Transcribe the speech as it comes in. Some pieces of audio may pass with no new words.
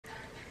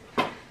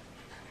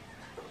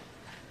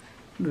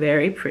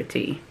Very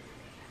pretty.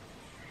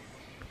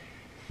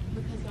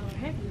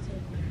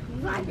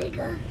 Right,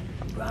 nigga.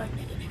 Right,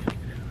 nigga.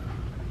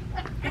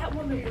 That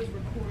woman was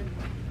recording.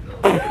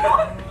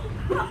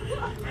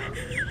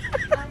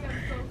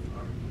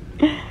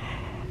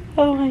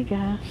 Oh my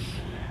gosh.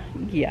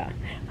 Yeah.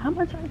 How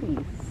much are these?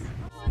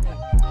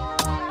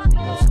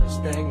 No such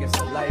thing as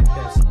a life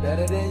that's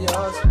better than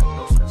yours.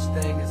 No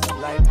such thing as a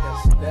life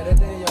that's better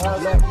than yours.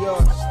 Love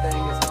yours. No such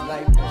thing as a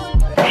life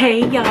that's better.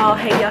 Hey y'all,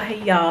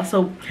 hey y'all.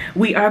 So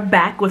we are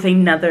back with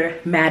another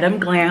Madam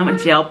Glam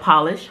gel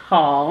polish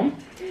haul.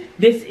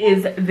 This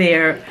is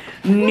their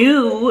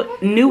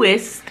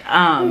newest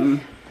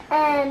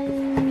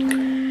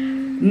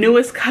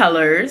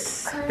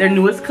colors. Their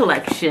newest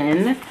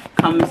collection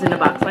comes in a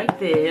box like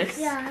this.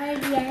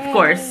 Of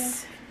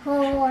course,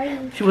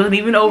 she wasn't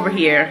even over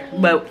here,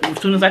 but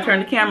as soon as I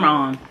turned the camera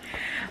on.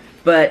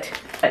 But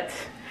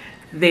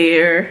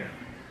their,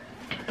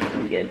 let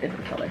me get a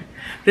different color.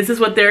 This is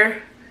what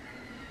their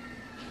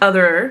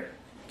other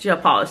gel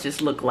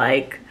polishes look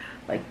like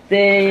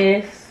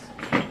this.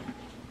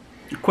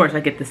 Of course, I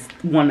get this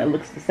one that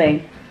looks the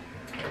same.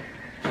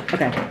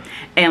 Okay,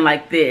 and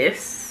like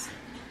this.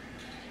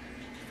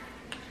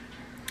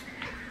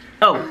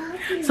 Oh,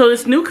 so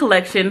this new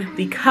collection,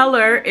 the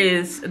color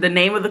is, the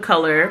name of the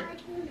color,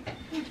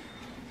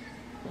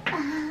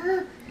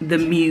 the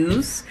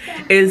Muse,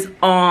 is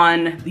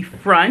on the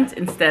front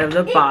instead of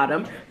the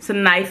bottom. It's a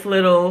nice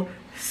little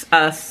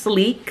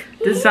sleek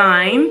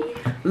design.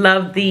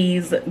 Love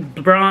these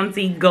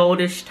bronzy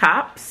goldish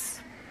tops.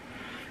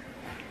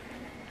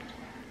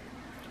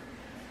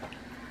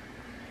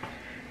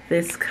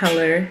 This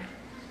color.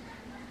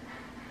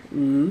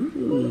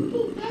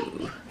 Ooh.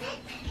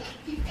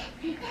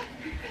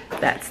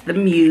 That's the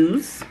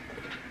Muse.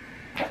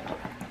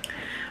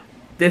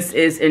 This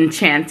is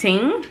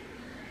Enchanting.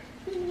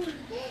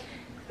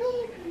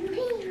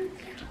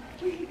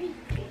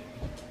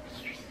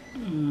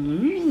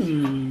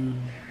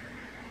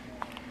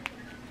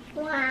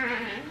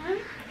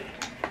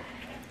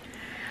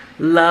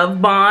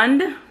 Love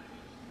Bond.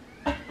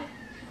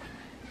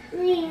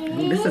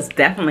 This is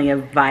definitely a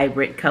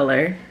vibrant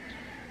color.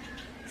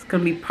 It's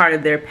gonna be part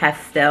of their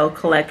pastel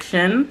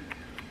collection.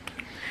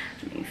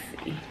 Let me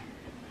see.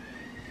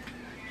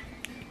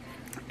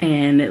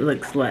 And it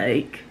looks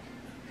like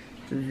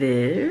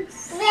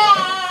this.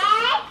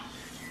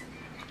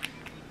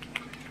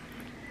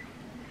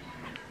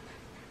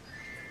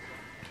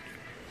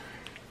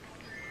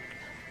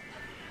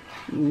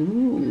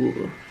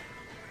 Ooh.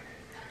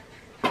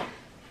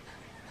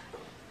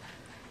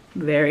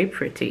 Very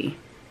pretty.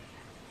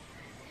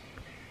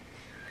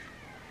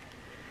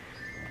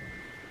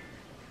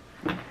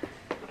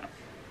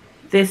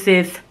 This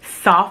is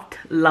Soft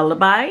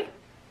Lullaby.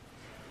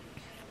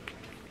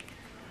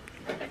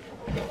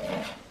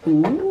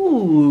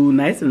 Ooh,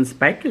 nice and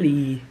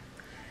sparkly.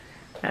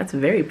 That's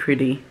very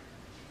pretty.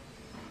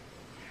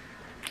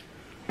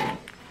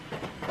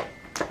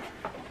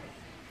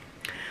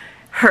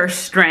 Her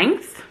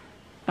Strength.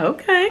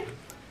 Okay.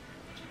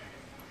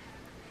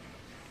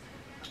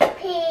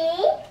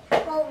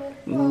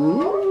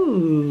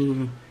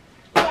 Ooh.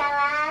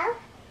 Yellow,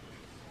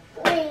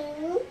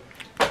 green,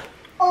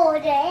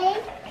 orange.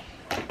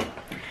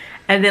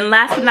 And then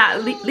last but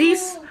not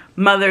least,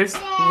 Mother's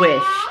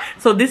Wish.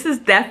 So this is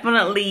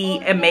definitely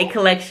a May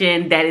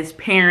collection that is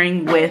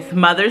pairing with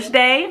Mother's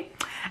Day.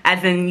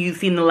 As in, you've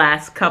seen the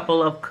last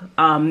couple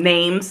of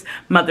names.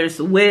 Mother's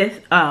Wish,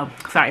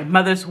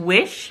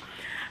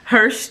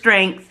 Her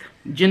Strength,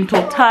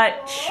 Gentle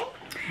Touch,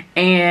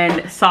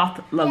 and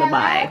Soft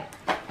Lullaby.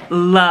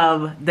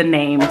 Love the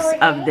names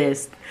of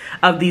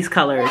these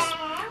colors.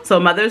 So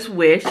Mother's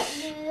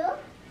Wish,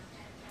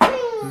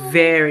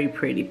 very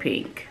pretty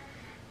pink.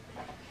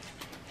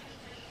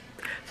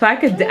 So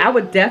I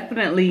would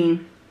definitely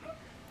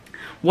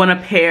want to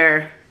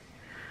pair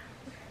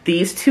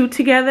these two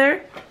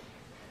together.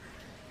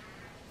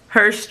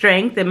 Her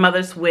Strength and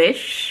Mother's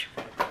Wish.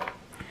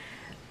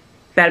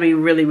 That'd be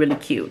really, really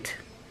cute.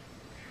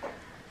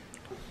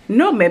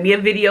 No, maybe a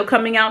video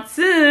coming out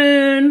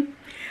soon.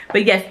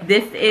 But yes,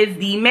 this is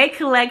the May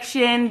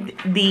collection,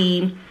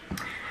 the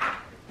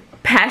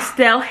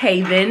Pastel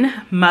Haven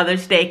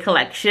Mother's Day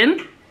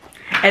collection.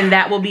 And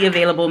that will be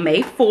available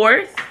May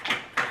 4th.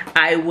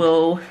 I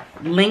will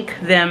link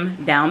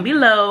them down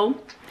below.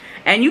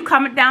 And you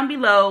comment down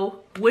below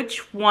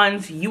which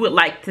ones you would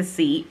like to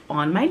see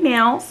on my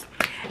nails.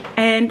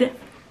 And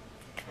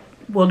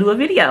we'll do a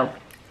video.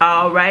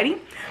 Alrighty.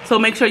 So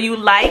make sure you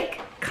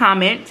like,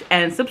 comment,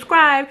 and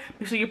subscribe.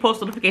 Make sure your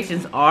post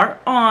notifications are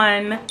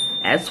on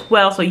as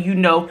well, so you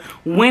know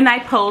when I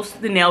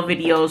post the nail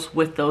videos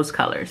with those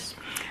colors.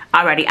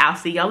 Alrighty, I'll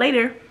see y'all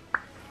later.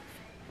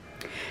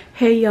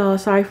 Hey y'all,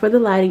 sorry for the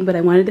lighting, but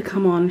I wanted to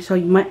come on and show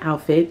you my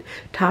outfit.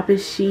 Top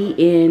is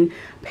Shein,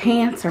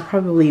 pants are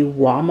probably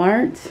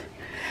Walmart,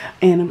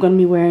 and I'm going to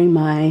be wearing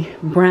my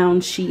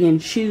brown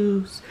Shein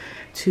shoes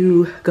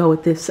to go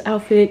with this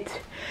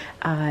outfit.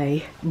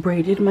 I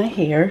braided my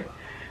hair,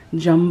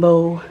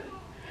 jumbo,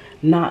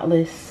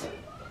 knotless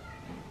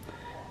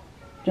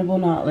jumbo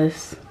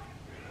knotless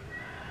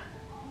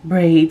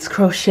braids,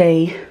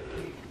 crochet.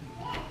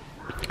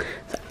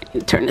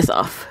 Sorry, turn this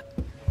off.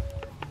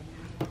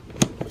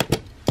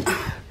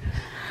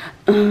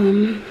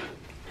 And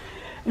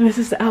this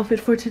is the outfit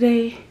for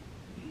today.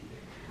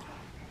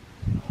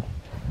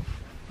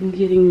 I'm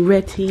getting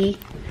ready.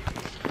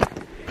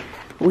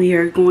 We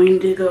are going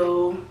to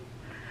go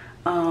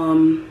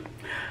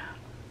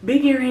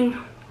big earring,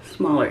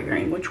 smaller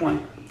earring. Which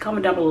one?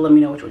 Comment down below, let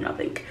me know which one y'all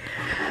think.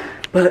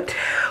 But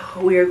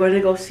we are going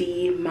to go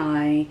see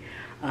my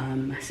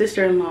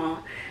sister-in-law.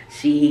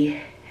 She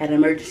had an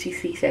emergency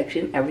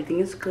C-section. Everything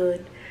is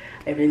good.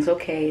 Everything's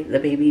okay. The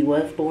baby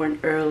was born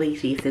early.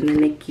 She's in the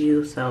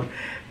NICU, so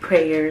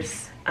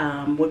prayers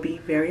would be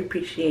very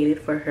appreciated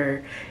for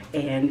her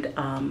and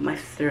my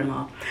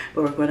sister-in-law.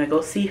 But we're going to go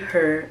see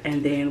her,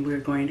 and then we're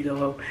going to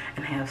go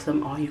and have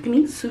some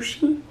all-you-can-eat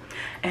sushi,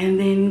 and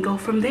then go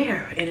from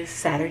there. It is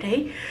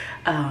Saturday.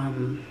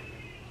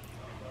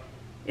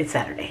 It's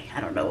Saturday.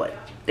 I don't know what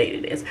date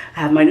it is.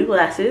 I have my new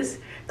glasses.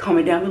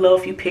 Comment down below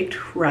if you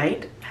picked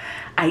right.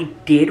 I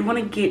did want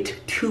to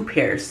get 2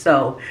 pairs,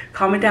 so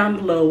comment down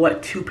below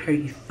what 2 pair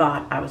you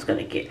thought I was going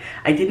to get.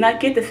 I did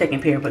not get the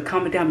second pair, but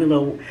comment down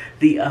below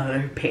the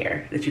other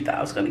pair that you thought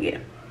I was going to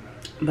get.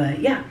 But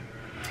yeah,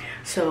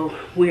 so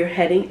we're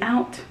heading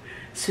out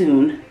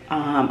soon.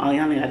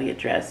 Aliana got to get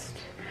dressed.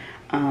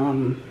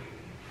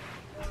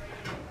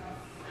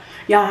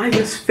 Yeah, I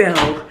just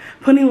fell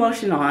putting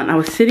lotion on. I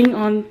was sitting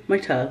on my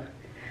tub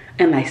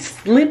and I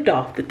slipped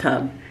off the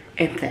tub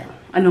and fell.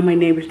 I know my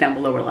neighbors down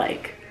below were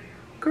like,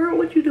 girl,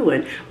 what you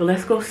doing? But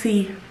let's go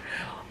see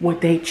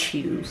what they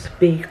choose,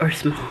 big or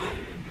small.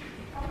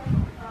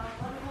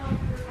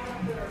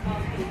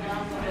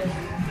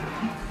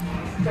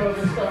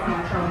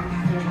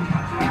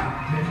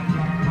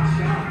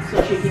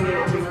 So she can get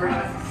it to her.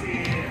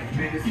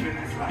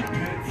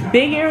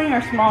 Big earring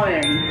or small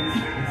earring?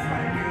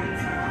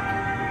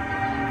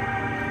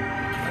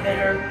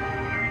 Bigger.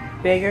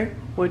 Bigger?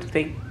 What do you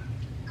think?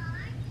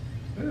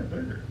 Yeah,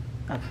 bigger.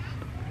 Okay.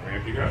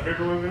 If you got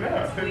bigger ones than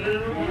that.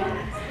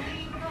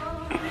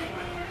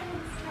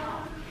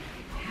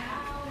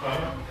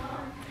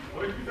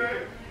 What did you say?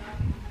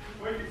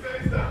 What did you say,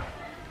 stop?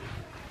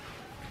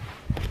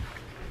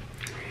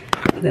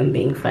 Them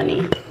being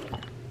funny.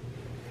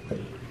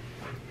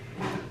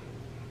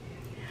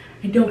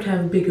 I don't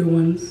have bigger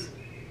ones.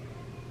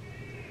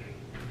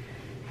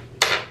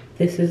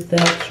 This is the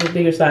actual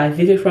bigger size.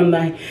 These are from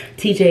my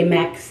TJ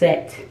Maxx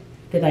set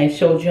that I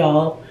showed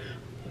y'all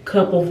a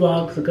couple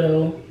vlogs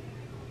ago.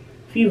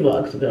 A few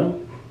vlogs ago.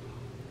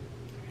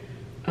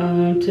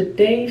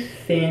 Today's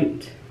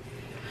scent,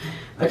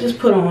 I just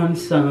put on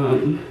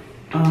some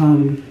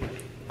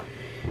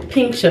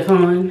pink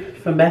chiffon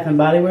from Bath and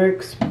Body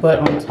Works, but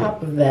on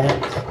top of that,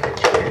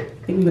 I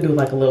think I'm gonna do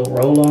like a little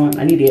roll-on.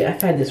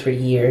 I've had this for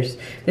years.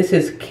 This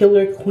is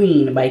Killer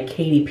Queen by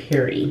Katy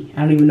Perry.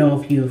 I don't even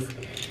know if you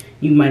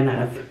might not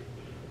have,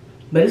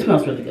 but it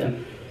smells really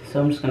good.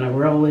 So I'm just gonna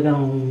roll it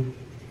on.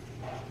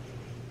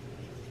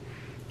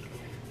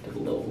 Do a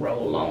little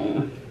roll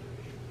on.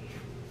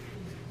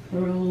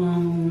 Roll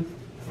on.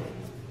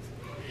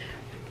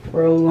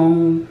 Roll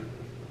on.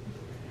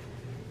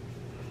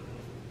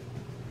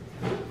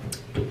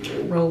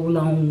 Roll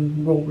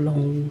on, roll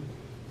on.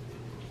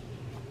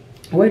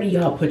 Where do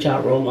y'all put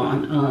y'all roll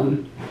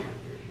on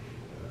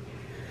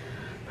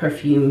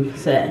perfume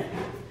set?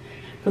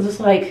 Because it's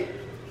like,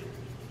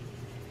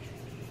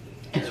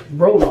 it's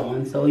roll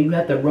on, so you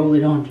have to roll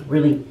it on to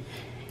really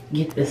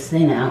get the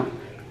scent out.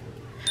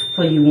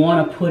 So you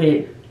want to put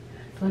it,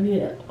 do I need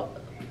to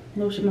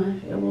lotion my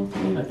elbow?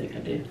 I think I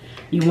did.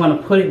 You want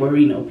to put it where,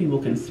 you know,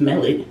 people can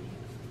smell it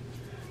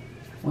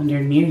when they're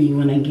near you,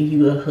 when they give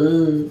you a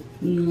hug.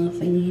 You know what I'm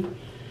saying?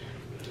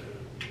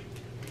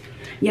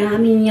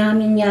 Yummy,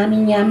 yummy,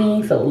 yummy,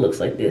 yummy. So it looks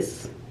like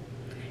this.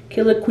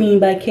 Killer Queen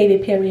by Katy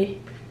Perry.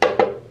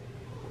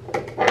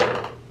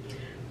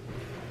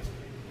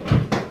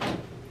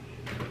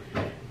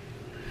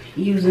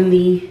 Using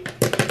the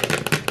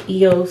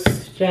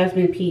EOS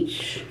Jasmine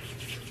Peach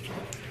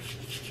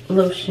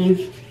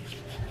lotion.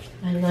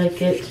 I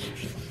like it.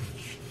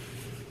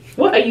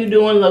 What are you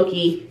doing,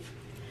 Loki?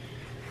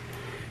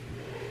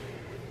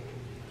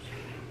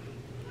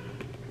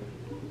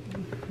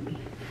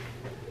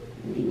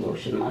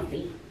 Lotion my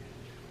feet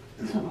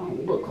so I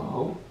don't look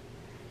all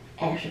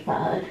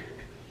ashified,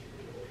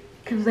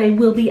 because they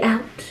will be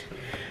out.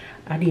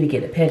 I need to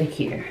get a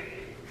pedicure.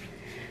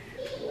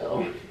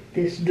 So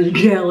the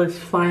gel is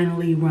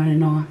finally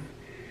running on,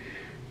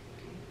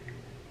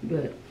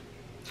 but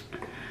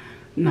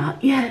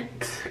not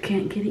yet.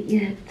 Can't get it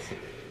yet.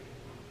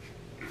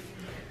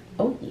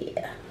 Oh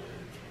yeah.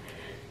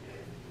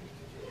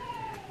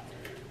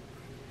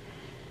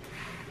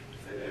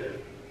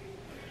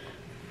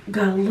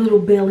 Got a little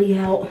belly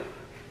out.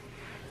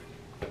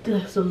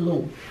 Just a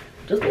little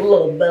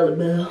belly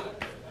bell.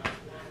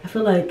 I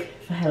feel like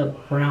if I had a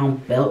brown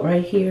belt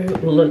right here,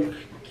 it would look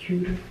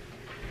cuter.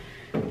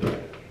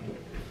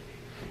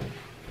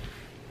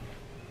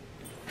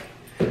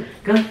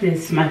 Got got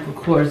this Michael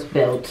Kors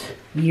belt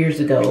years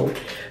ago,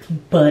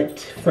 but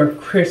for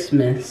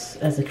Christmas,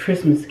 as a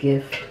Christmas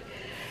gift.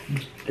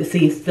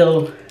 See, it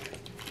still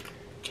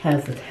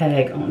has a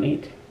tag on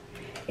it.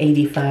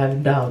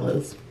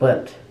 $85,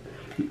 but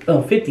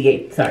oh,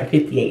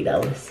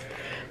 $58.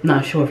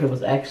 Not sure if it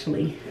was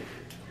actually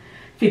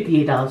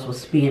 $58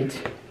 was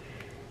spent,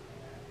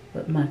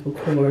 but Michael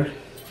Kors.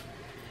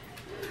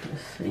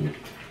 Let's see.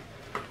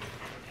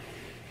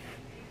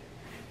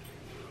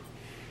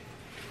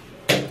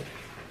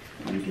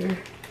 Wonder.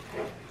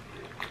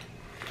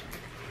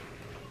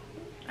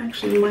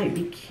 Actually, might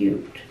be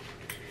cute.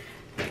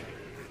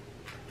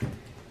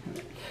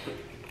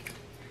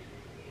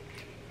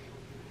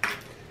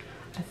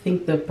 I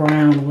think the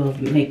brown will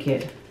make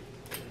it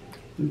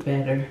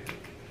better.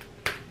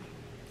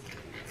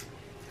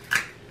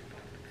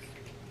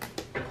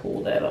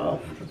 Pull that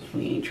off because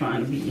we ain't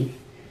trying to be.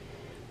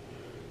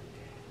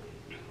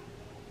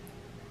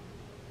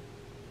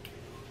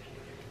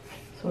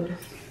 Sort of.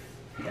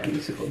 Yeah, it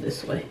needs to go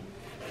this way.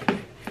 I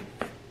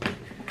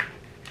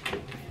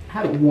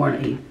haven't worn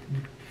a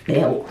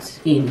belt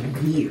in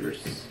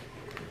years.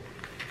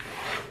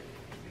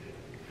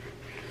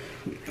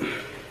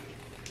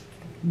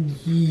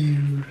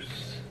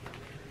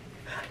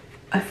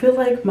 I feel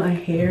like my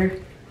hair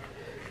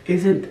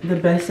isn't the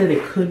best that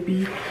it could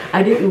be.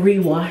 I didn't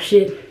rewash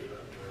it.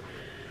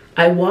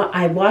 I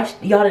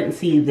washed. Y'all didn't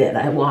see that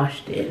I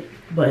washed it,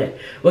 but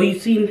well,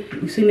 you've seen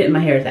it. My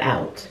hair is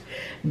out,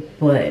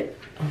 but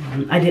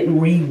I didn't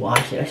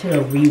rewash it. I should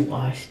have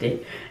rewashed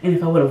it, and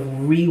if I would have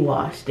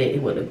rewashed it,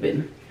 it would have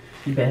been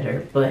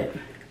better. But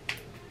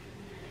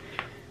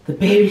the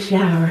baby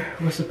shower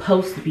was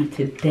supposed to be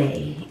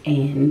today,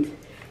 and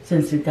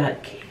since it got,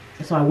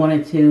 so I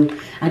wanted to,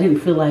 I didn't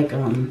feel like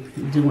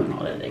doing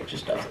all that extra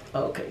stuff.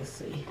 Okay, let's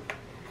see.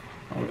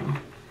 Hold on.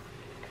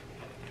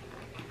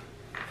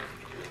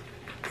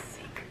 Let's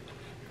see.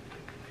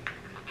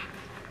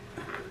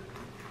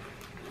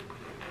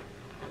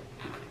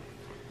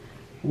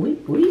 We're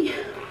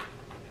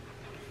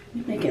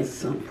making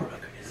some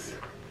progress.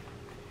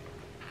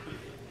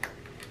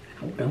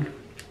 Hold on.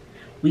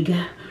 We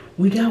got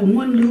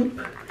one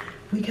loop.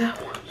 We got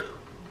one loop.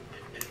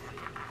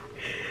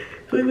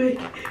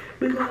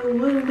 We got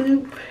one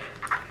loop.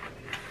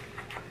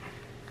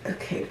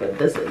 Okay, but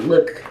does it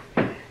look?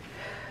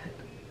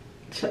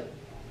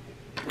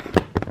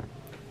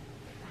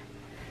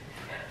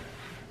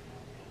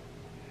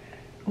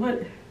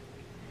 What?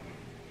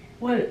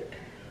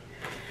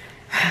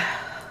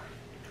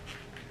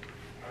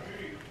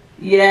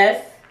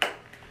 Yes.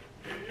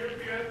 Did your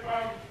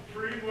PS5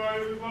 freeze while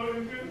it was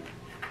loading too?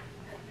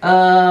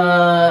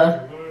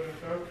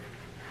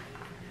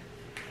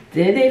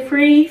 Did it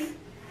freeze?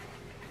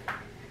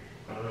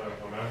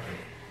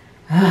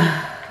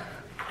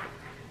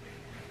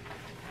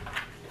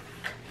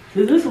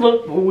 Does this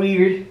look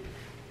weird?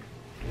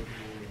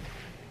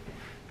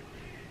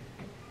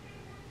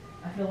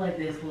 I feel like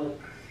this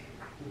looks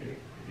weird.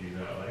 Do you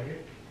not like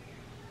it?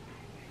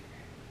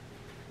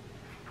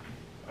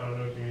 I don't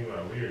know what you mean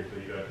by weird, so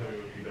you gotta tell me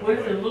what you don't What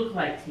like. does it look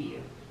like to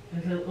you?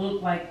 Does it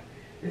look like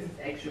this is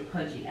extra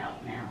pudgy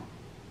out now?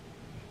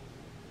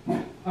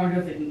 Or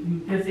does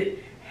it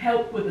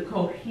help with the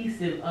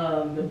cohesive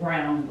of the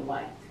brown and the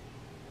white?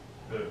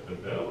 The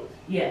belt?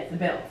 Yes, the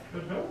belt. The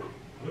belt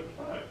looks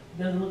fine.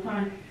 Does it look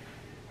fine?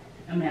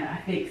 I mean, I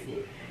fixed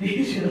it.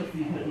 You should have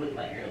seen what it looked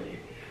like earlier.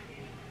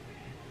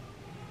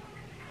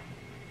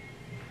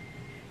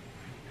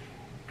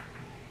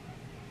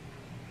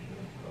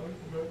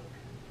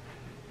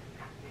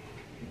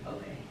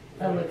 Okay,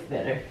 that looks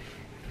better.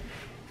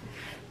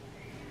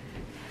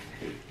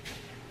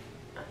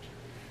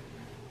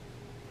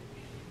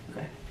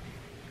 Okay.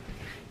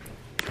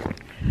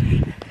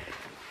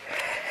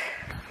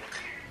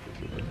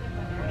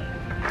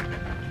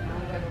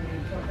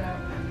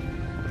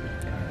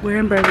 We're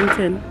in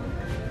Burlington.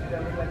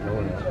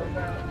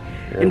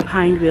 In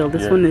Pineville.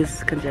 This one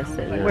is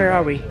congested. Where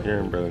are we? You're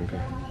in Burlington.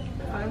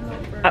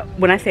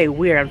 When I say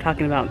we're, I'm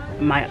talking about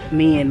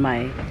me and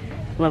my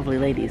lovely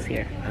ladies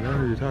here. I know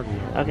who you're talking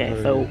about.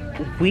 Okay, so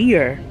we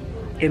are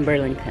in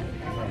Burlington.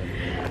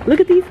 Look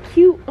at these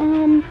cute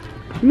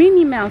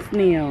Minnie Mouse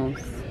nails.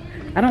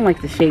 I don't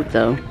like the shape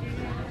though.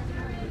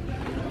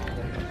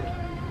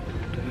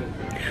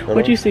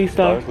 What you see,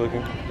 Star? Star's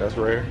looking. That's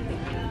rare.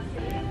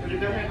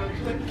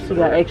 She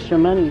got extra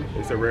money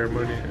It's a rare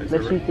money.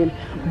 that she can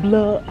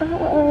blow.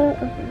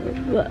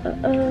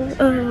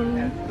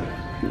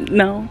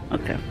 No?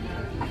 Okay.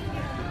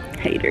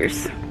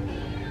 Haters.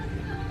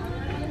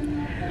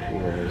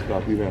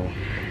 Stop you now.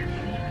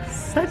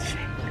 Such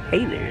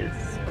haters.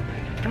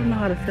 I don't know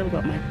how to feel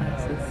about my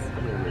classes.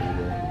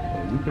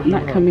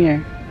 Not come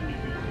here.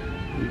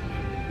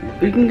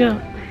 We can go.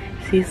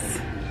 She's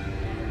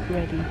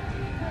ready.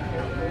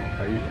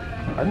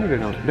 I knew they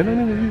don't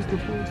even use the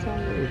full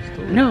size.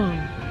 No,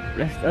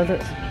 that's the other.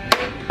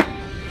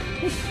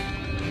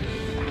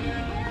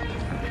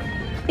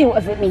 It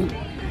wasn't me.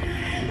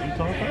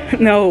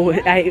 No,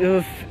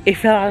 it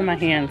fell out of my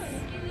hands.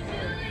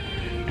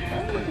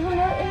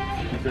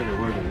 You said it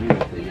wasn't you.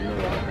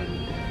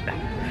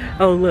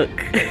 Oh, look.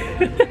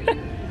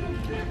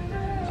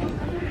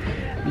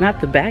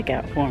 Not the back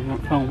out foam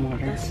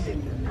water.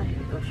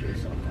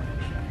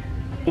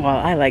 Well,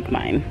 I like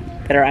mine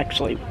that are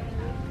actually.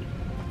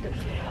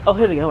 Oh,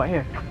 here we go, right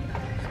here.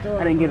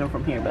 I didn't get them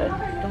from here, but.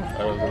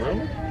 That was the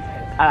room?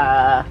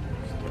 All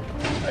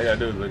I gotta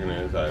do is look in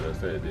the inside. I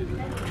said it.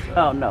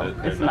 Oh, no,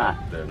 it's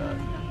not. They're not.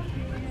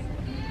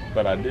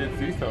 But I did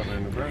see something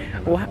in the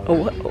back.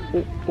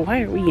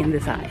 Why are we in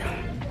this aisle?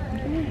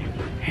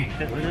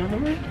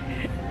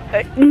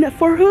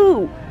 For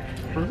who?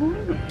 For who?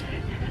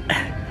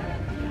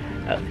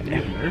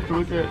 Okay. Let's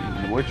look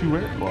at what you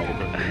wear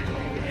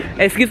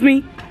for. Excuse me?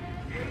 You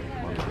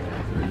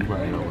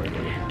might know what it is.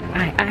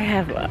 I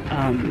have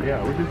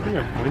Yeah, we just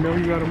see. We know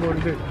you got a more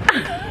today.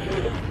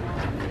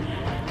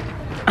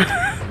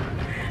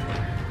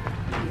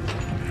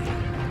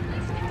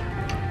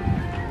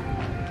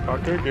 I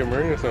could get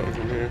Maria something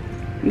from here.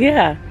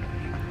 yeah.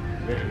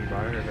 Didn't buy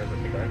her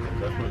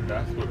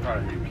that's what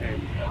probably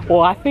came.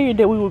 Well, I figured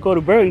that we would go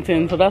to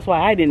Burlington, so that's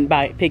why I didn't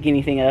pick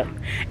anything up.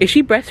 Is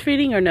she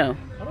breastfeeding or no?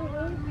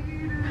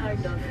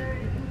 Kind of.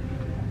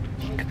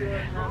 She's doing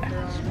half their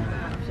own,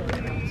 half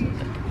someone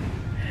else's.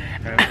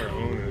 Have her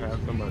own and have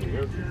somebody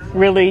else's.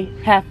 Really?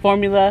 Half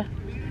formula?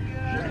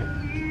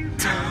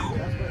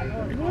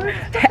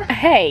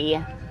 Hey.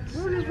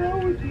 What is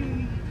wrong with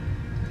you?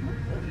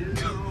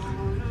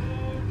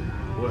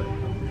 What?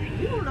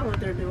 You don't know what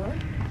they're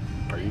doing.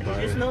 Are you You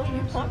buying? just know you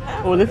pump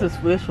half. Well, this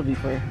will be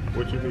for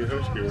What you need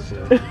her scared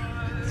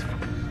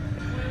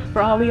for?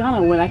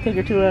 Aliana when I take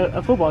her to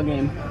a football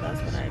game. Oh,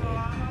 that's what I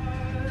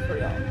need. For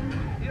y'all.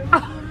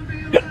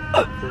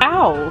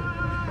 Ow!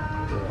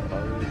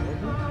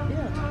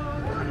 Yeah.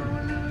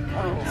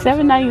 Oh.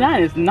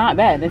 $7.99 is not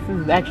bad. This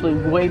is actually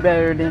way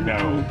better than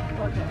No.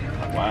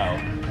 Wow.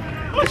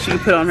 she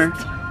put on her.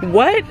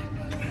 What?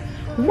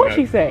 What'd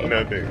she say?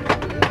 Nothing.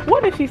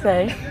 What did she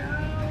say?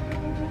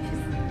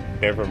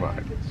 Never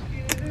mind.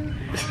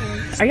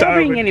 Are y'all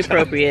being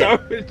inappropriate?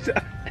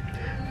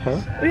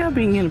 Huh? Are y'all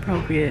being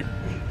inappropriate?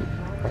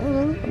 I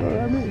don't know what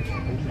that means.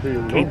 I'm just being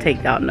normal. Can't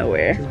take y'all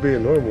nowhere. Just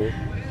being normal.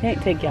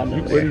 Can't take y'all What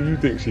nowhere. do you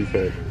think she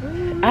said?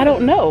 I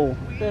don't know.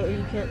 So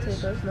you can't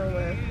take us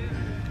nowhere.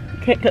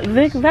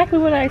 That's exactly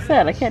what I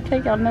said. I can't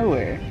take y'all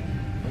nowhere.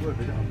 Look,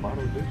 they got a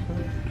bottle of this stuff.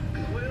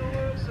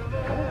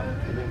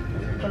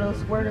 What else?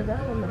 Where did that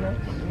one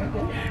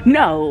go?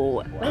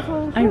 No. That's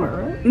what it's I for,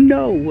 right?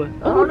 no.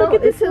 Oh, look no,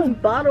 at this. it says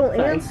bottle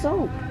Sorry. and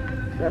soap.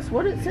 That's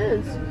what it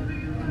says.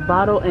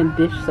 Bottle and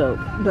dish soap.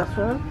 That's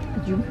what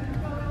you.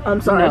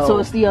 I'm sorry. No. So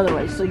it's the other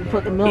way. So you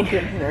put the milk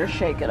in here,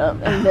 shake it up,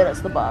 and then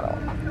it's the bottle.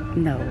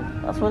 No.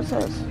 That's what it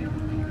says.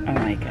 Oh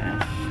my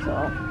gosh.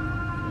 So.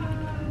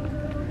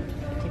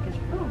 Take his,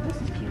 oh, this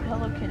is cute.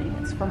 Hello Kitty.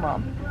 It's for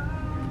mom.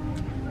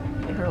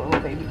 Like her little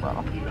baby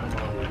bottle.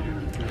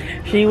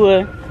 She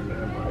would.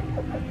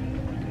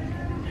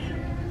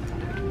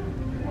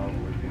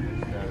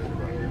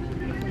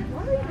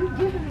 Why are you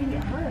giving me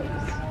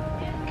eyes?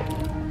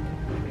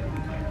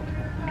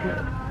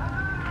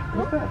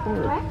 What's that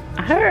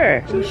for?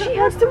 Her. She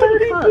has too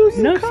many cups.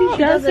 No, she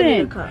doesn't need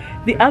a doesn't.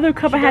 cup. The other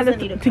cup I had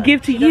doesn't need a to cup.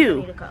 give to She doesn't you.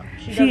 need a cup.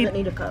 She She- doesn't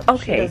need a cup.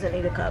 okay. She doesn't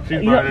need a cup.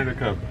 She's You- buying in a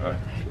cup.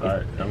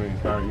 Alright, I mean,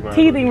 sorry, you might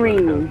Teething have to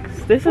buy a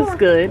rings. This is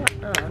good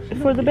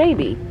for the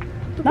baby.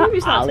 Not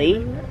baby's not Ollie.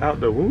 teething. cup. Out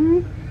the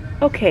womb?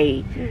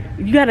 Okay.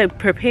 You gotta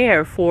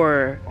prepare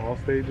for All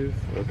stages?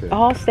 Okay.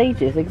 all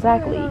stages,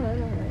 exactly.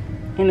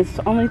 And it's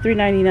only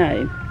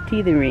 $3.99.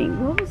 Teething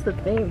ring. What was the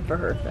theme for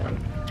her thing?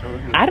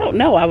 I don't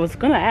know. I was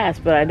gonna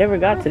ask, but I never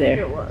got to I think there.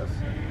 it was.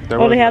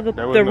 Oh, they have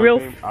the real-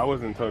 theme. I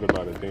wasn't told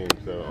about a theme,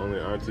 so only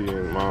auntie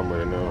and mom would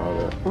have known all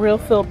that. Real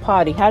Fill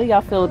Potty. How do y'all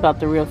feel about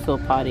the Real Fill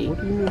Potty?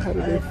 What do you mean, how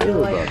do I they feel feel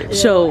like about it? it'll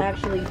So-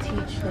 actually teach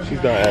them. She's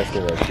how not to-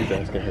 asking us, she's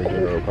asking her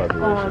general Oh, I'm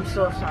population.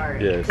 so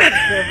sorry. Yes. They're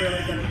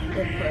really gonna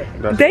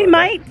input. That's They what-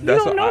 might. You that's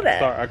don't what know I, that.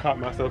 Sorry, I caught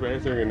myself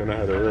answering and then I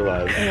had to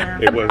realize Yeah.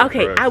 it wasn't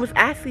Okay, for us. I was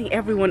asking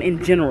everyone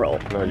in general.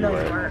 No, you No, you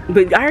weren't. weren't.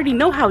 But I already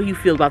know how you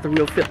feel about the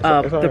Real Fill, it's the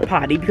alright.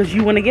 potty because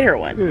you want to get her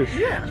one. Yes,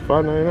 Yeah. it's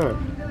 $5.99.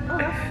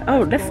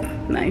 Oh, that's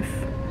nice.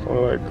 It's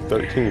only like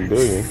 13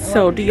 billion.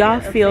 So do y'all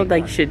feel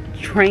like you should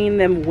train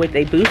them with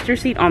a booster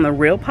seat on the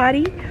real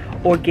potty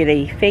or get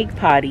a fake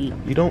potty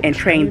You don't and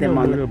train them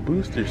on with the... a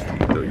booster seat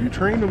though. You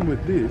train them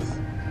with this.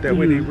 That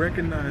way they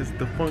recognize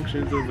the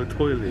functions of a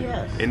toilet.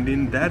 Yes. And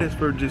then that is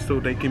for just so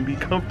they can be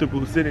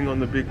comfortable sitting on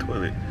the big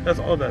toilet. That's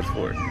all that's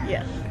for.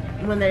 Yes.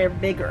 When they're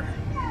bigger.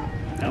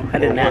 No, I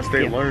didn't Once ask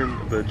they you. learn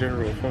the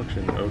general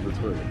function of the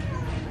toilet.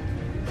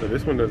 So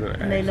this one doesn't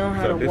actually. And they know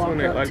how so to this walk one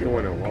ain't up like to the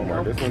one it, in you Walmart.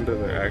 know? This one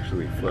doesn't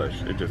actually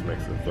flush. It just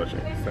makes a flushing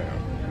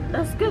sound.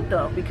 That's good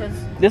though because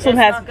This one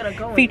it's has not gonna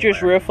go features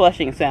anywhere. real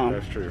flushing sound.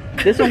 That's true.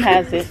 This one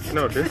has it.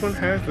 No, this one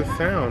has the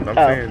sound. I'm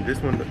Oh. saying this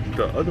one,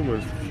 the other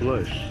one's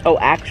flush. Oh,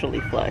 actually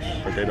flush.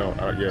 But they don't,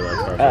 yeah, like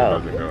Sasha Oh.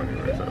 doesn't go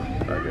anywhere,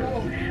 so I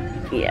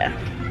guess.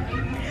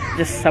 Yeah.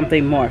 Just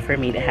something more for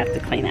me to have to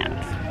clean out.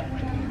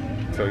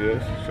 So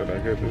yes, should I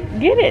get this?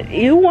 Get it.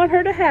 You want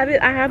her to have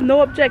it. I have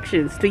no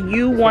objections to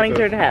you wanting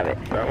her to have it.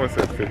 That one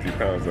says 50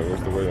 pounds though.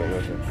 What's the weight on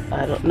this one?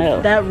 I don't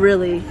know. That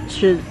really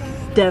should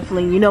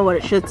Definitely, you know what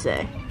it should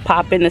say.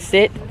 Pop in the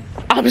sit.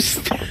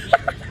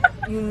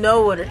 You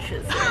know what it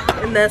should say.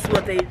 And that's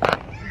what they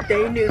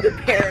knew the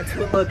parents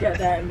would look at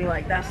that and be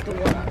like, that's the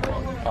one I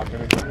want. Pop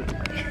in a sit.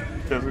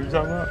 That's what you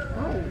talking about?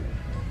 Oh.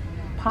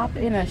 Pop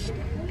in a.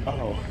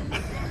 Oh.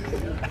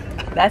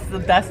 That's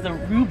the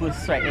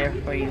Rubus right there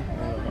for you.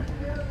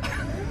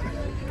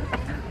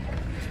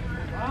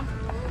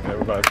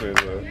 Everybody says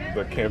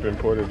the camping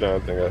porta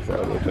john thing. I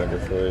saw the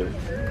jacket slaves.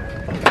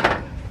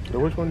 So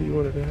which one do you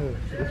want to have?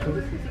 This one?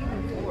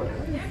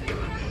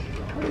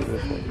 Or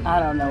this one? I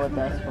don't know what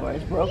that's for.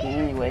 It's broken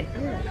anyway.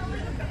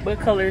 What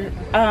color?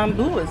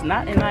 Blue is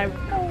not in my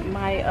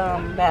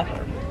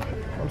bathroom.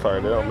 I'm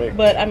sorry, they don't make.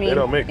 But I mean, they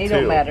don't make it teal.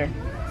 don't matter.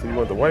 So you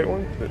want the white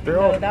one? They're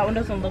No, all. that one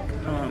doesn't look.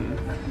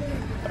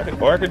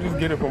 Or I could just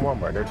get it from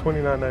Walmart. They're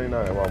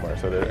 $29.99 at Walmart,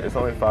 so it's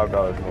only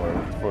 $5 more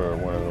for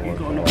one of the ones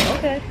from Walmart.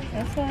 Okay,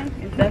 that's fine.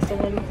 If that's the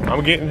one.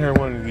 I'm getting her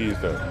one of these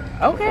though.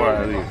 Okay. Before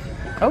I leave.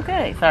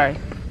 Okay, sorry.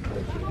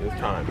 It's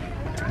time.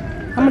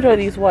 How much are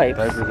these wipes?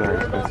 Diapers are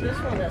expensive. This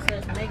one that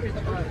says Maker's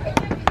Mark.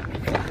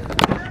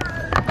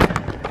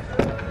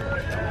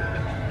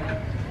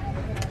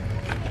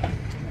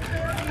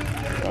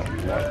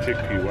 Not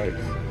chickpea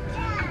wipes.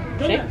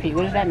 Chickpea,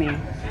 what does that mean?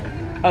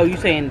 Oh, you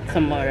saying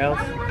somewhere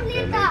else?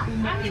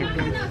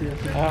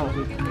 Oh.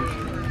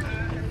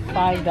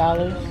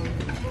 $5.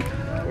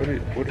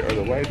 What are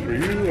the wipes for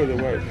you or the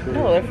wipes for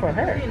No, they're for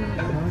her.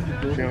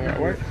 She don't got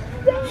wipes?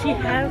 She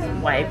has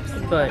wipes,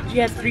 but she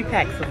has 3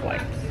 packs of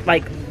wipes.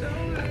 Like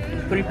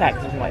 3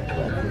 packs of wipes.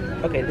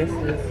 Okay, this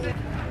is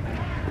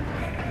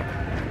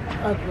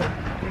Ugly.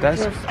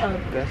 That's Just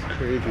ugly. that's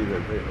crazy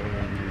that they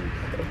only use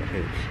a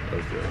pitch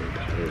as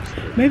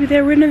the maybe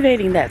they're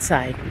renovating that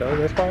side. No,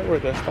 that's probably where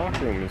the stock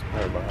room is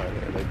probably behind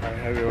it. They probably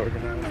have it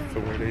organized to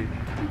where they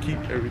keep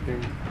everything.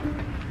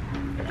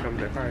 They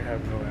probably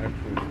have no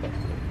actual stock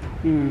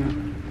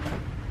room.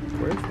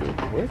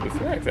 Where's the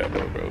snacks at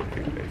though, bro?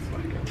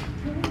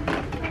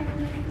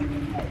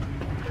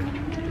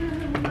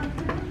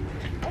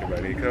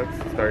 Everybody need cups?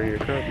 Start your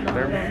cup.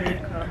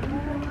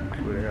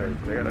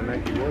 They got a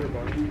Nike water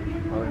bottle.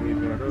 All they need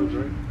is one of those,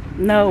 right?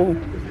 No. Of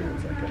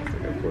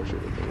course it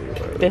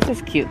was. This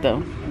is cute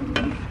though.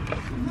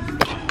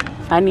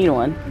 I need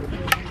one.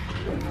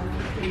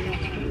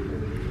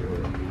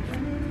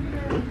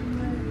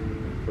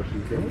 What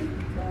she's doing?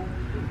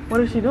 What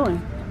is she doing?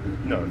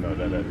 No,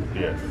 that is,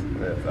 yes,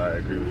 I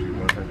agree with you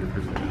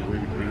 100%. We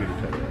need to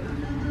check that.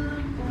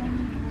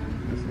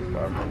 This is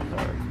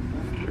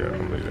 5.5. Yeah, I'm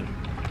leaving.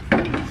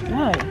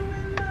 Why?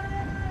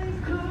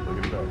 Look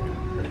at that.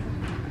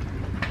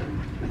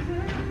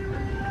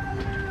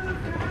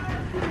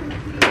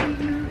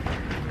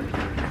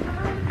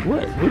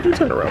 What? What'd you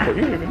turn around for? You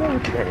didn't even know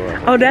what you turned around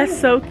for. Oh, that's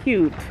so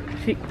cute.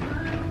 She.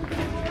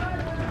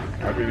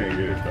 I really didn't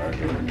get it started.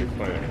 It's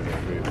playing for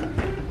that video.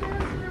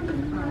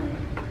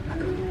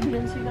 You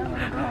didn't see that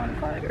one go on the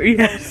car?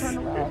 Yes. Turn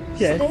around.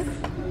 Yes. Stick.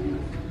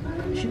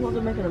 She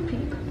wasn't making a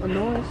peep, a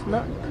noise,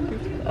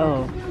 nothing.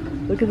 Oh,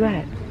 look at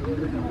that. I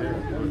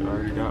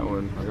already got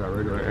one. I got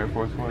regular Air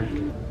Force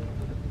One.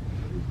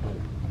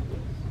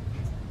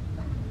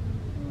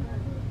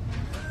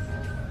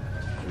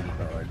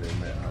 Felt like they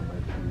meant how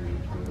much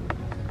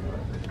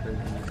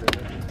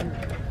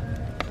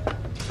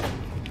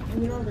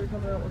You know they're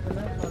coming out with the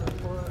next one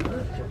for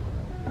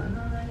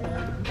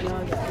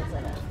young guys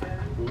in it.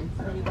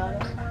 Anybody?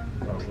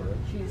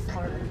 She's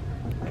harder.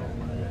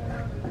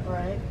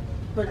 Right?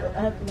 But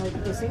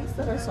like the scenes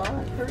that I saw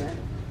of her in,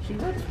 she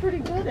looks pretty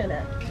good in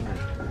it.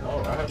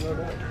 Oh, I have no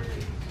doubt.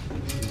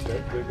 They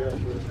got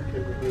the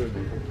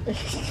capability.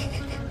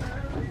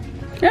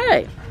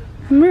 Hey,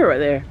 mirror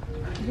there.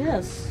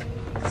 Yes.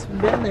 It's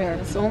been there.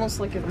 It's almost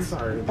like it's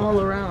sorry.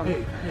 all around.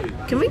 Hey.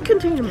 Can we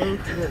continue to move?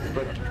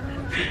 But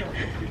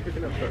she's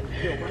picking up stuff.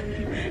 Yo, why you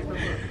keep picking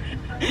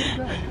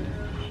stuff up?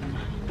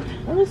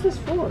 What is this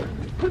for?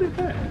 Put it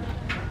back.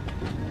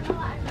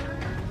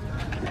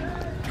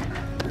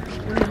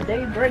 When the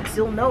day breaks,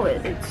 you'll know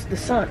it. It's the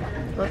sun.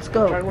 Let's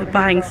go. The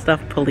buying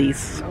stuff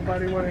police.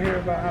 Nobody want to hear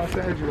about how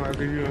sad you are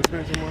because you don't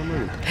spend some more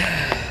money.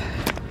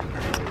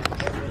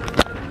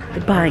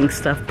 The buying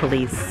stuff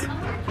police. I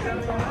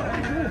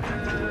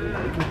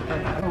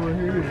don't want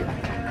to hear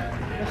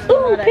you.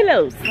 Ooh,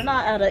 pillows. We're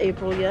not out of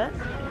April yet.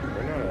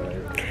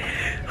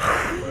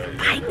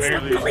 Buying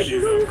stuff police.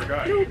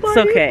 It's It's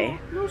okay.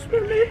 No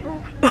spend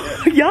April.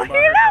 Y'all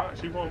hear that?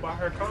 She won't buy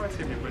her con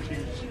ticket, but she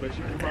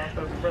can buy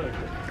stuff for brother.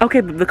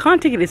 Okay, but the con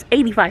ticket is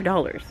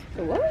 $85.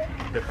 What?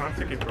 The con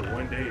ticket for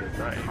one day is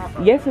not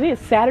 $85. Yes, it is.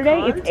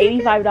 Saturday, it's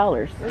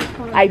 $85.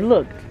 I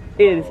looked.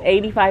 It is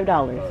 $85.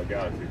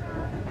 Galaxy.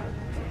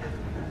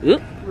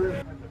 Oop.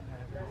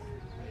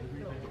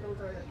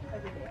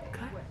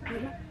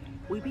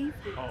 We beef?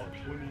 Oh,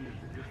 20.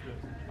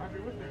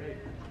 What's the date?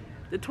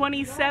 The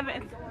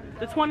 27th,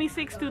 the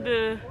 26th to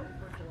the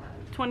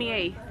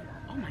 28th.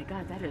 Oh my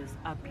God, that is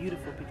a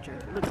beautiful picture.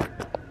 Look.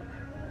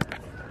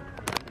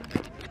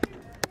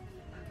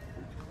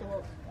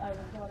 Well, I was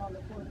going on the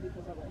 4th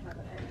because I would have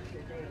an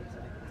extra day so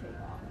I could take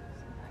off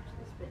and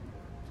actually spend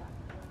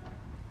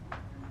time.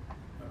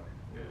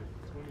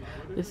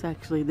 This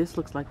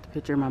looks like the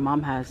picture my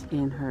mom has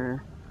in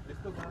her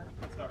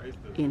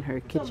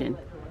kitchen.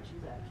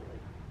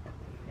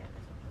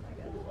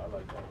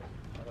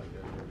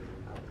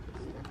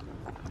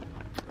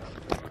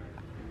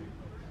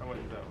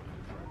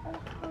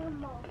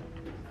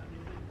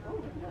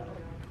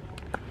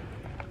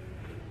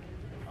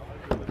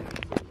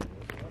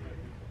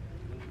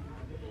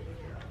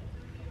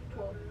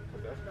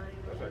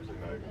 That's actually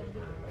not even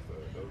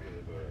those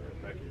are the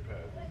Nike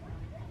pads.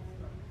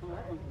 Oh,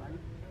 that one's nice.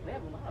 They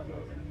have a lot of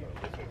those in here.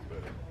 This one's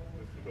better.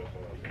 This is the best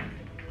one I've seen.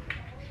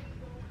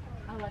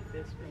 I like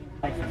this screen.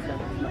 I like this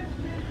stuff.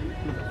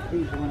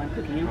 When I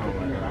cook in,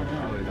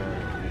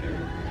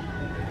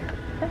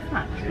 that's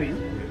not true.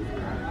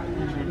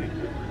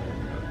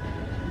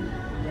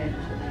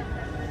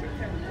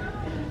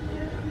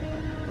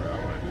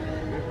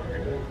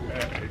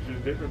 It's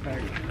just different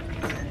packaging.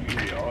 You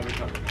get it all the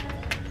time.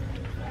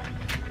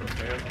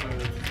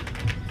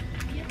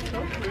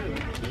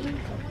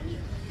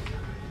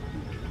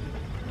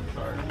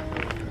 Sorry.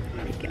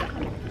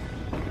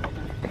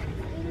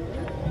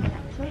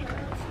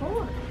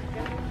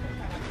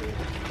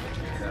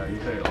 Now you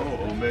say,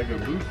 oh, Omega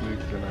Boost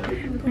Mix tonight.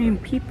 I mean,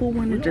 people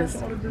want to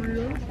just.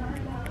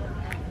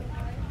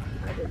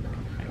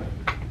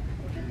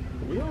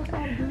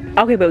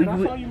 Okay, but I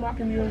saw you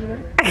mocking me over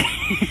there.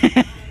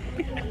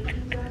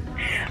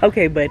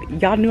 Okay, but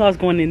y'all knew I was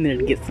going in there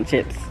to get some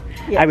chips.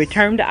 Yes. I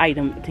returned the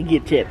item to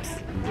get chips.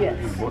 Yes.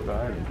 You bought the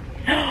item.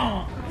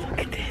 Look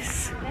at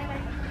this.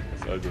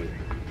 It's ugly.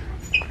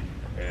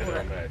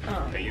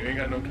 And and you ain't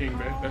got no king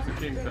bed. That's a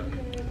king size.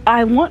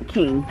 I want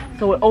king,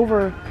 so it's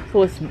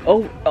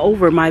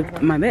over my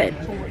bed.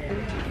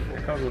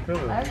 It comes with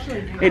pillows.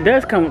 It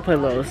does come with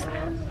pillows.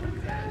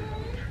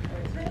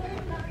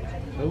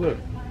 Oh look,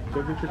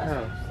 go get your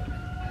towels.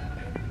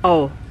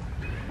 Oh.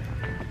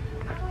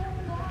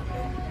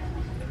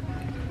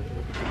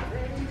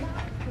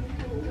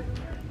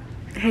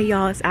 Hey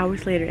y'all, it's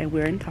hours later and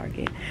we're in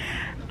Target.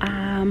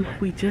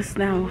 We just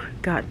now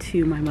got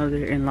to my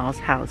mother-in-law's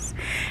house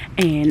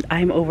and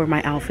I'm over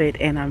my outfit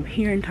and I'm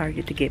here in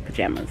Target to get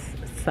pajamas.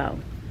 So,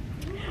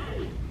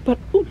 but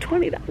ooh,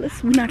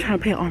 $20. We're not trying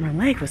to pay arm and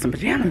leg for some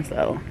pajamas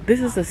though.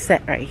 This is a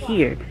set right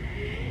here.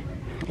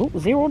 Oh,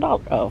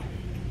 $0. Oh.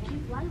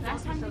 Run,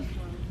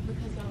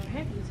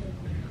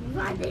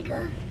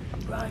 nigga.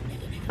 Run,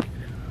 nigga.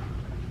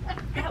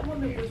 That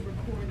woman was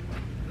recording.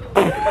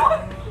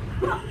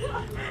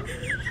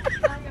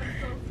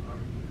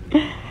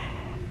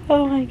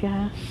 Oh my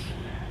gosh.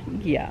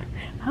 Yeah.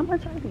 How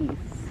much are these?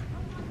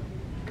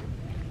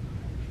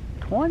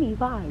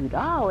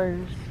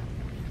 $25.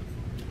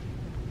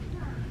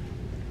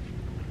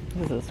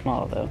 This is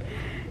small though.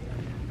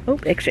 Oh,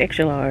 extra,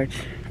 extra large.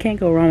 Can't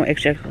go wrong with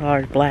extra, extra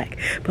large black.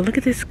 But look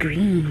at this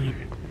green.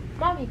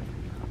 Mommy.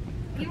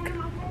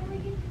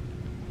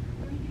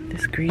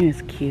 This green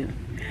is cute.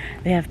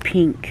 They have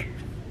pink.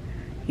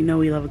 You know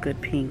we love a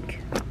good pink.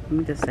 Let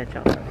me just set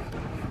y'all up.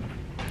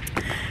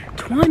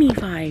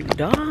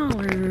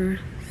 $25.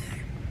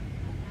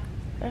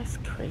 That's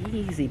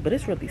crazy. But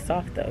it's really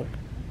soft though.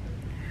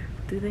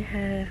 Do they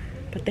have,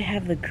 but they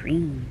have the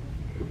green.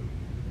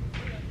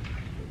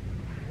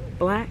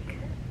 Black,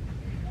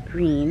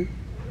 green,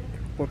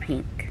 or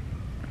pink.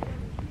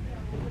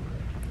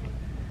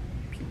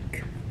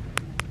 Pink.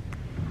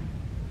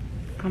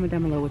 Comment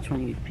down below which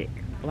one you pick.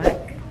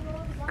 Black,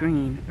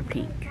 green, or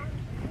pink.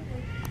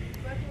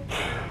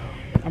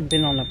 I've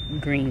been on a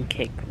green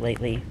kick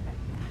lately.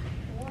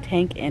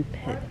 Tank and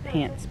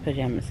pants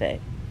pajama set.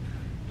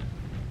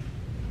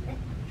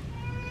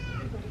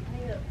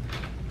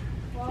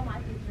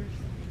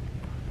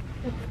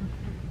 I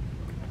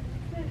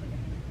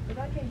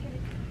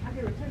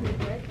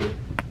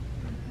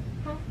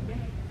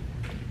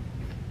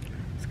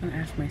was gonna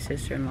ask my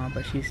sister-in-law,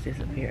 but she's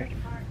disappeared.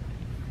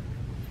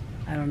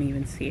 I don't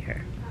even see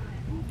her.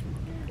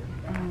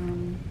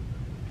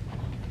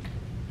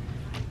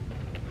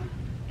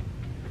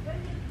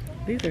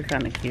 These are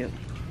kind of cute.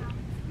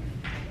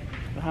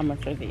 But how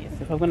much are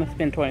these? If I'm gonna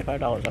spend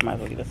 $25, I might as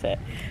well get a set.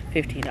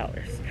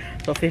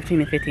 $15. So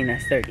 15 and 15,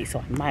 that's 30. So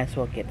I might as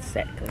well get a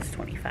set because it's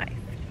 25.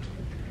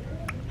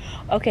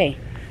 Okay,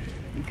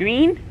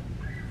 green,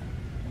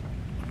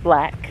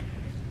 black,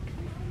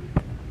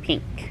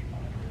 pink.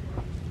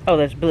 Oh,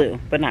 there's blue,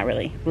 but not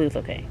really. Blue's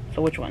okay.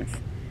 So which ones?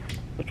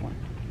 Which one?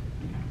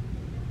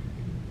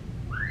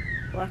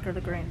 Black or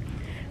the green?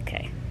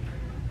 Okay.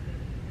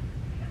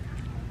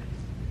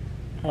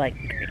 I like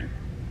the green.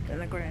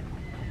 And the green.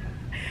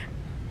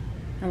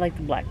 I like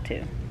the black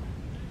too.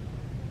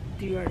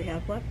 Do you already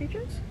have black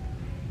PJs?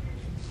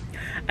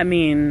 I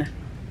mean,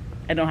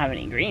 I don't have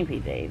any green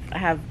PJs.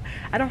 I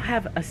don't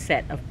have a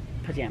set of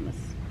pajamas.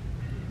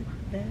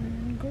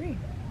 Then green.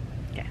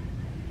 Okay.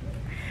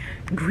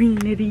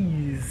 Green it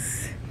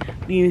is.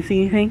 Do you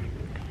see anything?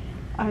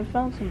 I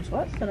found some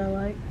sweats that I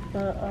like,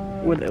 but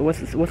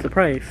What's the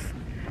price?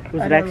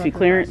 Was I it never actually looked at the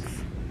clearance? price.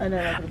 I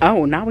know.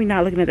 Oh, now we're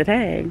not looking at the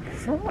tags.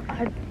 So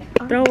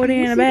Throw it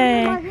in a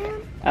bag.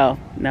 Oh,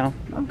 no.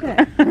 Okay.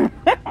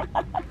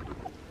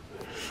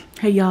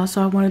 Hey y'all,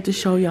 so I wanted to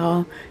show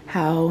y'all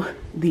how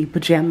the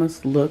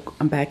pajamas look.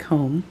 I'm back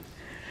home,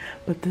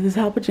 but this is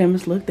how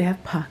pajamas look. They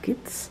have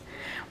pockets.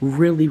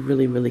 Really,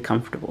 really, really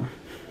comfortable.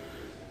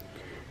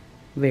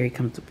 Very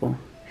comfortable.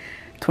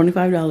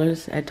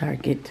 $25 at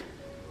Target.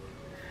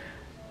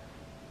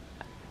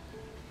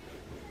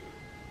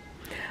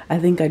 I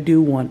think I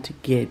do want to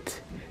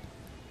get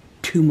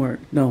two more,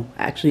 no,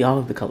 actually all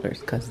of the colors,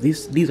 because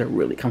these are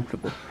really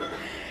comfortable.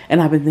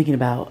 And I've been thinking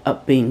about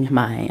upping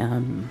my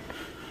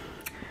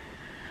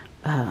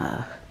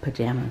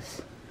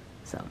pajamas.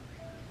 So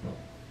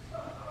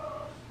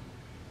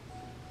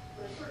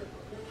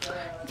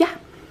yeah.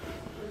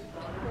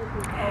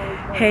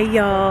 Hey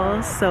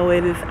y'all, so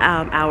it is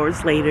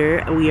hours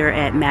later. We are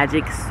at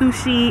Magic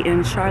Sushi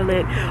in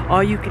Charlotte.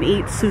 All you can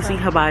eat sushi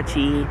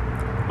hibachi,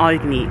 all you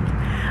can eat.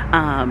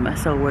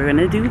 So we're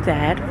gonna do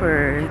that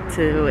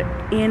to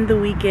end the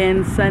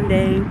weekend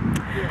Sunday.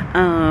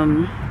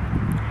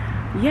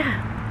 Yeah,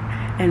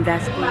 and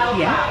that's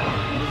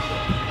yeah.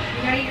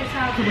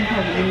 Can we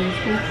have Indian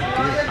please?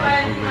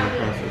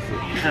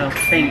 Oh,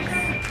 thanks.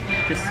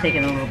 Just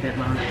taking a little bit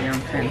longer. You know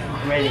what I'm saying?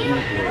 Ready to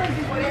eat.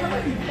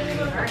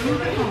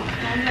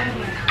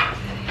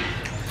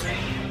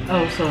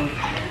 Oh, so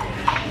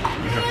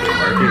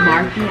you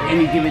mark it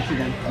and you give it to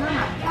them.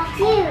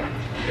 2,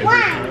 1.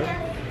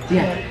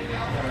 Yeah.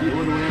 You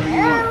order whatever you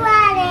want.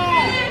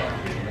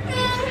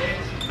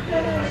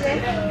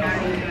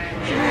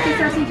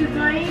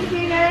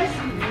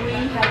 We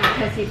have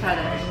Pessy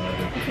products.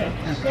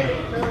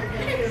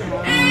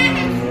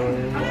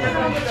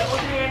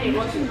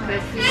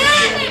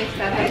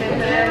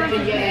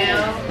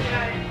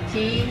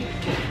 Tea.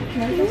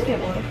 Can I just get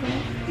water for you?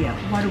 Yeah,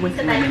 water with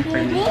lemon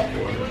for me.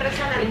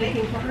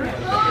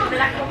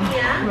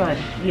 Right,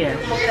 yes.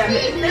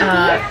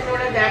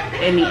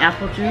 Any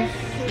apple juice?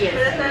 Yes.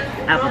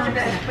 Apple juice.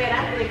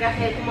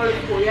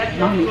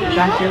 Mommy,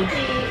 got you.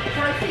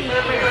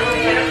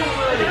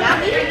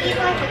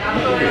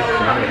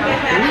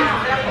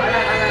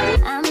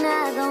 I'm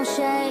not gonna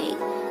shake.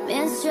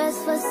 Been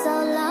stressed for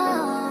so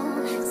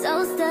long,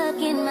 so stuck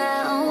in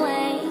my own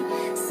way.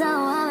 So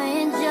I'ma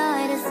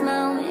enjoy this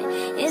moment.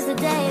 It's the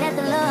day that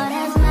the Lord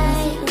has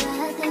made.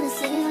 Gonna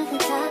see like the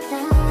top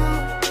down.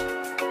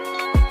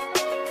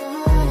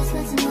 God is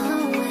what's my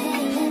way,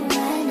 live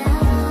right now.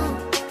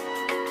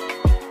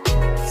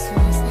 So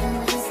it's not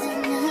wasting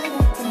another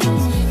day. Come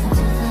to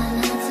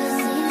find out to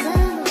season.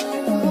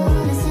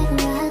 Wanna take a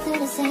ride through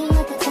the same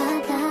like the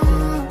top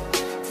down.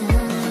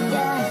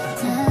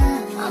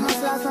 Almost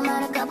lost my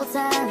mind a couple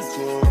times.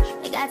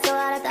 It got so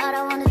hot I thought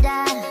I wanna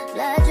die.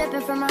 Blood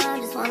dripping from my arm,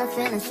 just wanna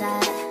feel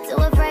inside. Too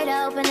afraid to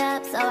open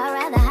up, so I'd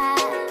rather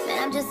hide. Man,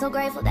 I'm just so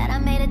grateful that I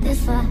made it this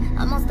far.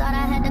 Almost thought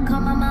I had to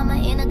call my mama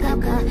in a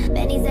cop car.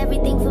 Betty's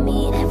everything for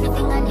me and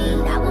everything I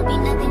need. I would be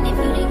nothing if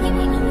you didn't give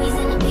me no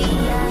reason to be.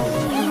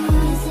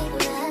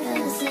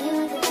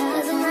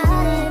 Cause I'm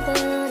riding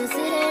through the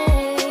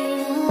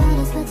city.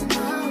 Just let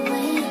tomorrow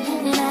wait.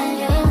 And I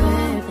ain't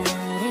worried about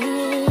it.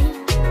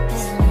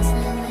 So it's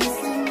not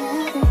wasting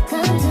nothing.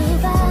 Come too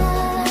far.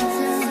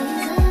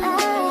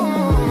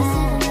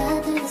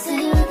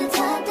 See with the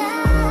top down.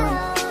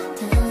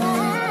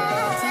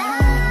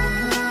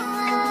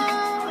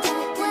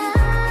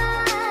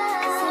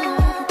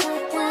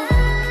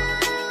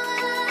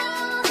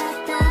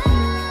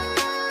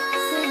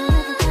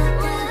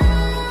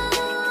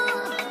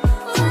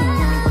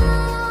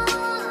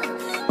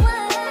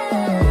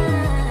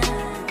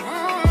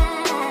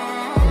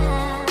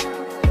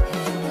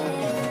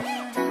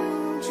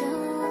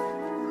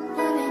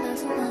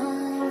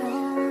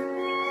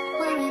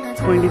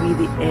 Going to be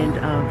the end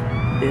of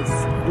this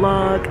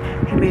vlog.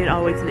 If you made it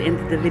all the way to the end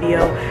of the video,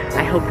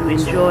 I hope you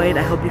enjoyed.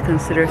 I hope you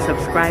consider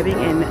subscribing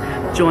and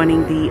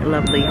joining the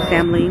Lovely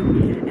family.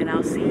 And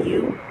I'll see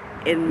you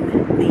in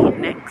the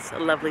next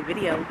Lovely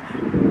video.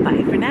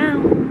 Bye for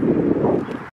now.